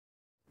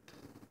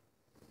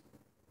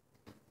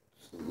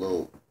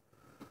globe.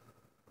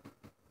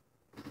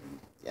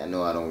 Y'all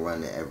know I don't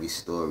run to every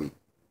story.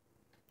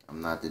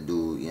 I'm not the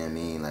dude, you know what I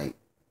mean? Like,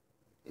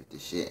 if the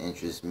shit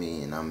interests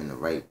me and I'm in the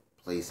right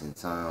place and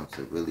time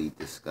to really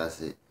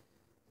discuss it,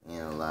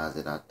 analyze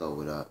it, I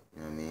throw it up,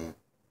 you know what I mean?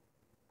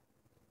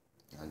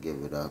 I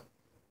give it up.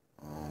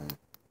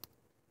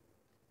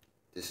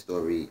 This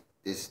story,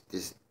 this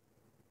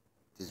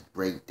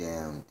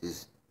breakdown,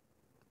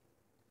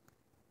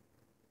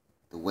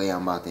 the way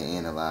I'm about to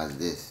analyze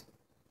this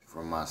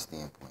from my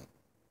standpoint.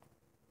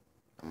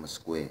 I'm a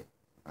square.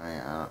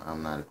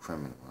 I'm not a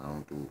criminal. I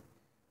don't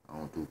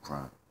do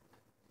crime.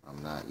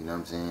 I'm not, you know what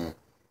I'm saying?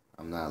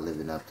 I'm not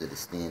living up to the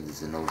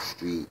standards in no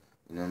street.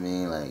 You know what I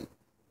mean? Like,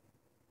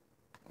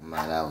 I'm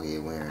not out here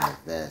wearing a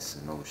vest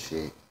and no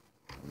shit.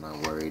 I'm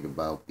not worried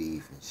about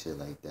beef and shit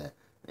like that.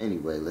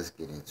 Anyway, let's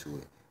get into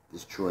it.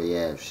 This Troy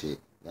Ave shit.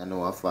 Y'all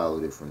know I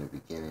followed it from the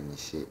beginning and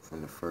shit.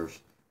 From the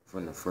first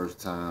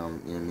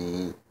time, you know what I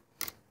mean?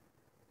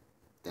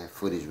 That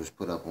footage was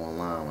put up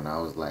online when I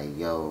was like,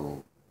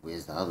 yo,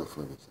 where's the other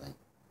footage? Like,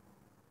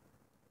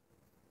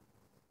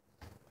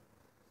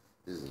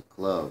 this is a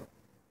club.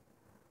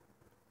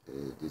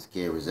 There's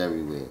cameras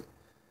everywhere.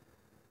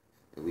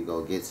 And we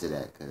gonna get to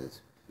that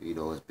because, you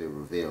know, it's been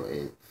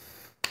revealed.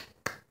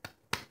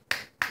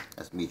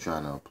 That's me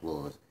trying to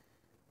applaud.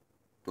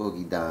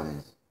 Doggy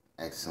Diamonds,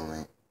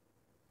 excellent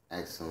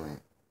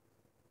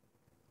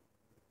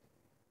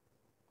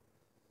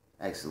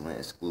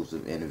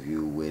exclusive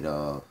interview with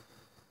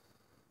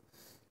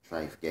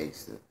Trife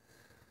Gangsta.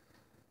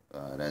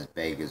 That's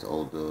Vegas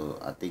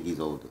older. I think he's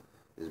older.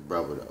 His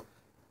brother though.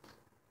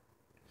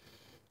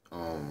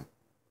 And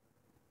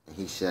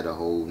he shed a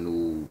whole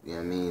new, you know what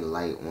I mean,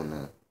 light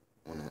on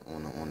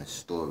the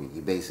story. He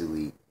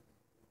basically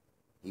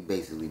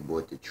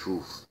brought the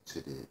truth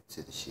to the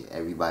shit.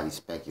 Everybody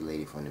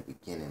speculated from the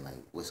beginning, like,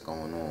 what's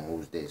going on?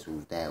 Who's this?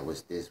 Who's that?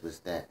 What's this? What's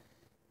that?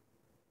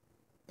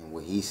 And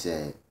what he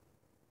said,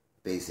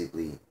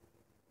 basically,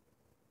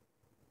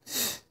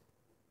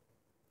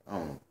 I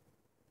don't know,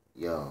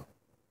 yo,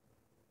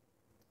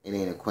 it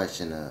ain't a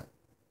question of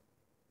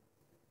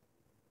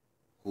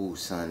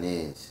whose son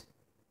is.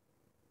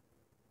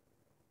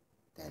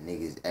 That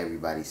niggas,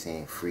 everybody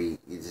saying free.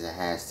 It's a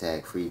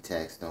hashtag free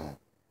TaxStone.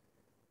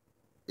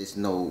 It's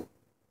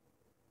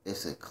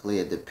a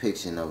clear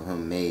depiction of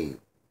him made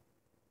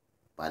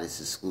by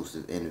this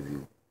exclusive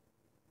interview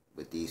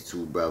with these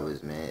two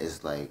brothers, man.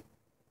 It's like,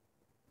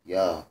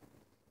 yo,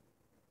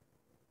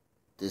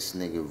 this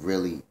nigga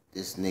really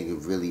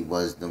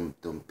was them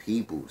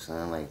people,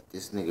 son. Like,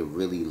 this nigga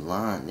really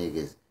lying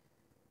niggas.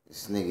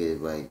 This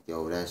nigga, like,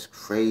 yo, that's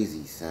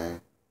crazy,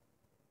 son.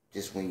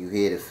 Just when you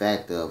hear the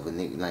fact of a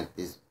nigga like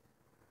this,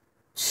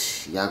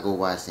 y'all go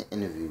watch the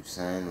interview,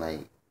 son.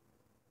 Like,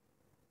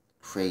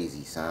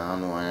 crazy, son. I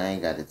don't know. I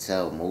ain't got to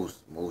tell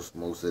most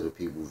of the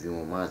people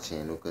viewing my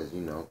channel because, you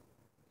know,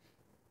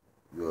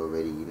 you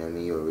already, you know what I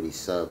mean, you already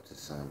subbed to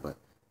son. But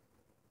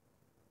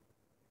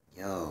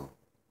yo,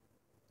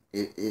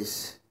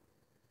 it's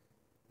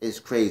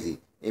crazy.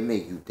 It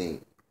make you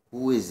think,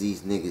 who is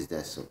these niggas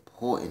that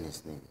supporting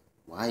this nigga?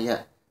 Why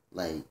y'all,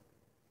 like,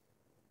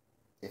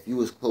 if you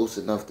was close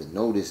enough to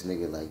know this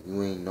nigga, like,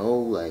 you ain't know,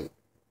 like,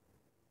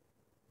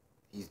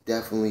 it's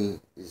definitely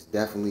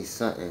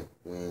something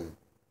when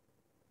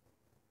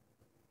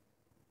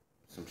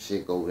some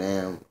shit go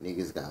down.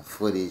 Niggas got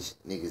footage,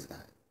 niggas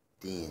got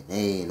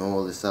DNA and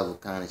all this other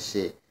kind of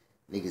shit.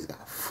 Niggas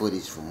got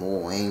footage from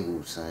all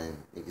angles, son.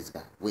 Niggas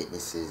got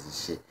witnesses and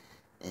shit.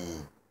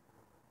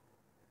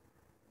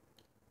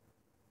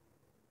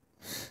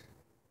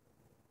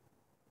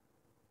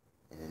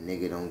 And the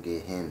nigga don't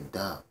get hemmed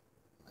up.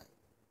 Like,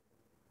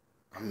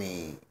 I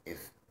mean,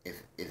 if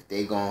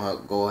they gonna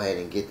go ahead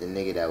and get the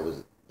nigga that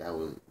was,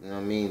 you know what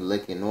I mean,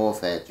 licking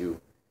off at you,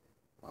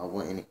 why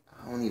wouldn't it?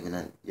 I don't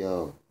even,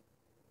 yo,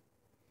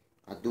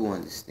 I do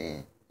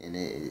understand. And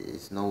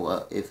it's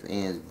no ifs,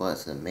 ands,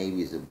 buts, or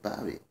maybes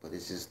about it. But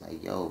it's just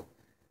like, yo,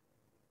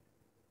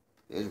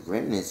 there's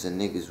remnants of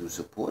niggas who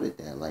supported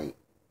that. Like,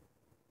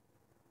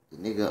 the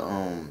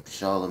nigga,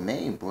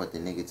 Charlemagne brought the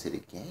nigga to the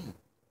game.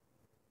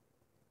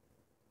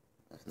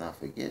 Let's not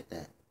forget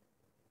that.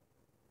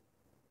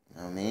 You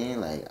know what I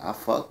mean? Like, I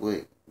fuck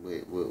with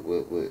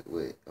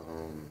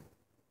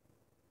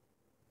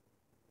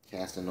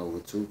casting over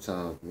 2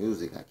 times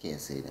music. I can't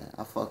say that.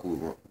 I fuck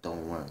with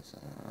Don't Run, son.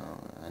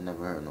 I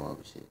never heard no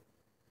other shit.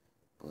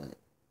 But,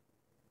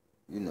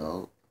 you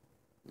know,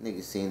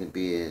 niggas seem to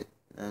be a, you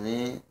know what I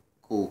mean,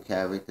 cool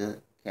character,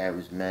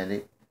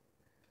 charismatic.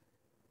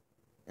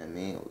 I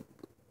mean,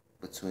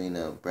 between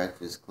the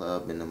Breakfast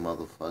Club and the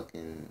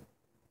motherfucking,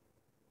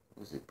 what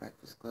was it,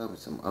 Breakfast Club and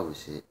some other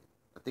shit.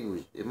 I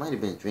think it might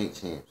have been Drink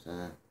Champs,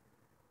 huh?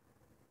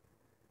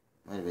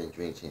 Might have been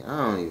Drink Champs. I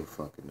don't even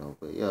fucking know.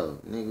 But yo,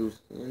 niggas,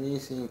 you know, they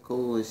seem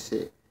cool as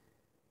shit.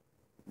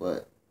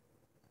 But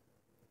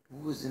who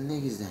was the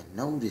niggas that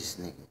know this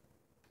nigga?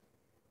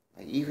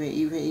 Like, even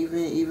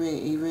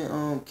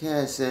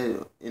Cass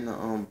said in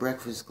the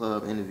Breakfast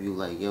Club interview,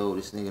 like, yo,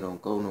 this nigga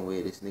don't go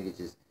nowhere. This nigga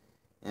just,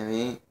 you know what I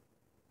mean?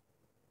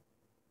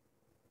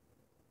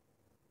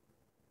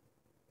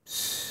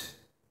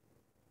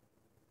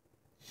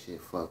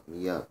 fucked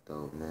me up,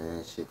 though, man.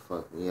 That shit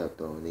fucked me up,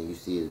 though. And then you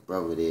see his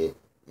brother there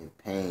in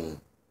pain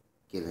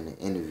giving an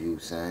interview,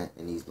 son.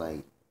 And he's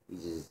like, he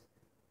just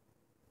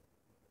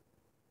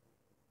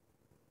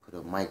put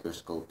a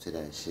microscope to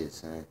that shit,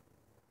 son.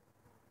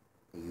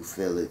 And you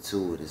feel it,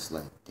 too. And it's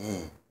like,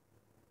 damn.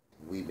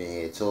 We been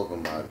here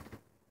talking about it.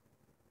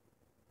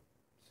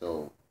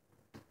 So,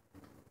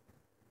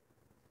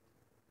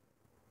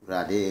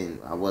 but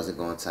I wasn't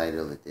going to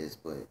title it this,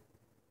 but,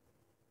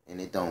 and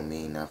it don't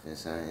mean nothing,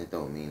 son. It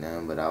don't mean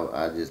nothing, but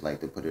I just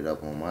like to put it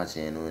up on my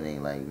channel. It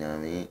ain't like, you know what I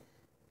mean?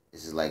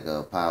 This is like an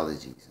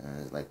apology, son.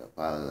 It's like a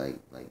apology,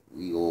 like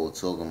we all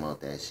talking about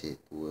that shit.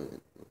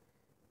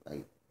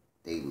 Like,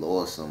 they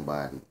lost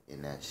somebody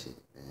in that shit,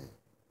 man.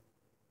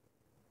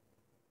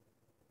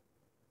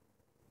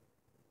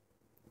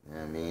 You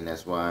know what I mean?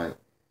 That's why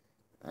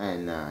I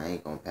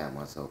ain't gonna pat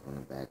myself on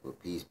the back,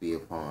 but peace be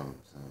upon them,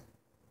 son.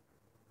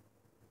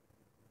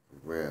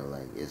 For real,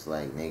 like, it's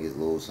like niggas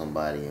lose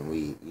somebody and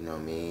we, you know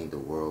what I mean, the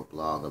world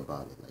blog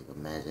about it. Like,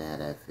 imagine how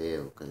that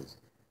feel, because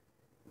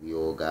we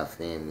all got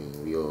family,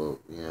 and we all,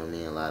 you know what I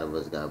mean, a lot of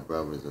us got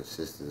brothers or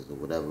sisters or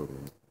whatever,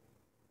 man.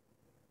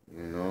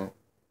 You know?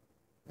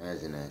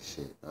 Imagine that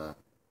shit,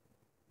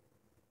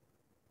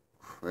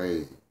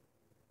 crazy.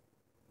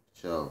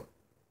 So,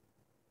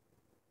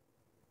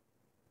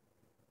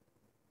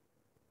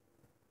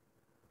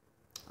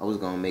 I was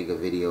gonna make a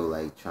video,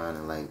 like, trying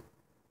to, like,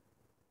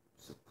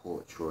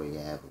 support Troy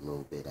Ave a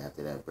little bit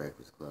after that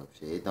Breakfast Club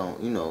shit. It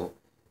don't, you know,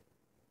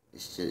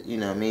 it's just, you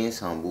know what I mean, it's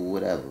humble,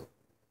 whatever.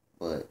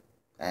 But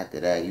after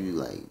that, you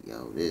like,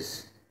 yo,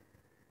 this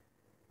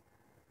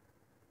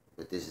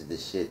is the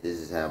shit. This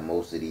is how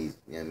most of these,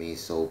 you know what I mean,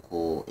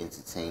 so-called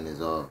entertainers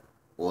are.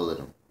 All of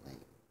them. Like,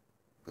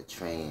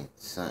 portraying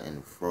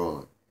something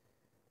fraud.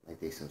 Like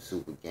they some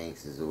super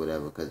gangsters or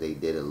whatever because they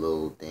did a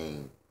little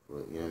thing for,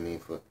 you know what I mean,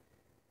 for...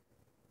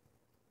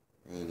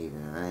 I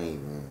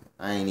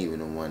ain't even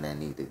the one that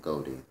need to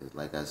go there. Because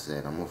like I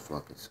said, I'm a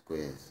fucking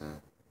square, son.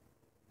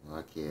 All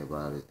I care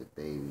about is the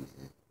babies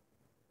and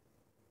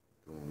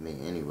doing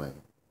me anyway.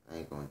 I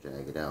ain't gonna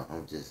drag it out.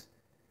 I'm just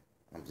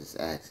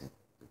asking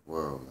the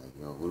world, like,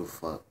 yo, who the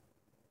fuck?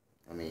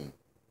 I mean,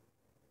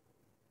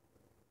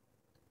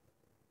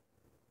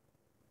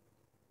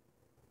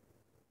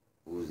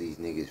 who's these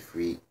niggas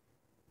free?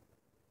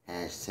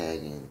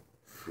 Hashtagging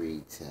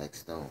free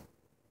TaxStone.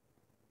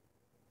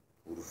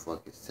 Who the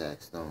fuck is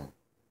TaxStone?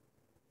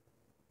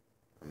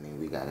 I mean,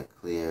 we got a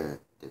clear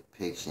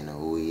depiction of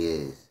who he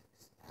is.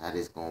 How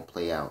this gonna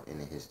play out in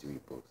the history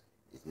books?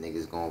 Is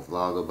niggas gonna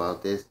vlog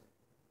about this?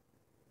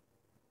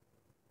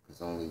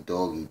 Because only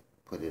Doggy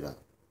put it up.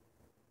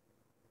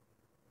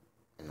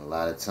 And a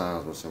lot of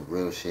times when some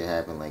real shit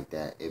happen like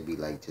that, it'd be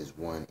like just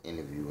one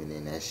interview and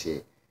then that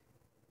shit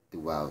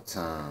throughout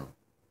time,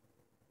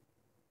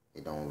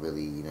 it don't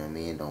really, you know what I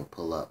mean, it don't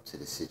pull up to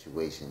the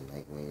situation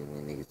like when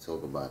niggas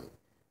talk about it.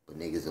 But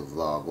niggas will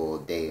vlog all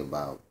day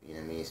about, you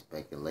know what I mean,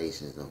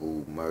 speculations of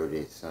who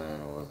murdered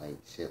son or like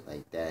shit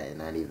like that and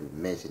not even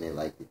mention it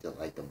like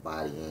the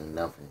body ain't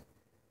nothing.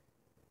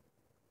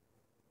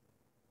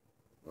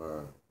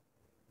 Or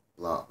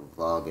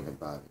vlogging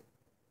about it.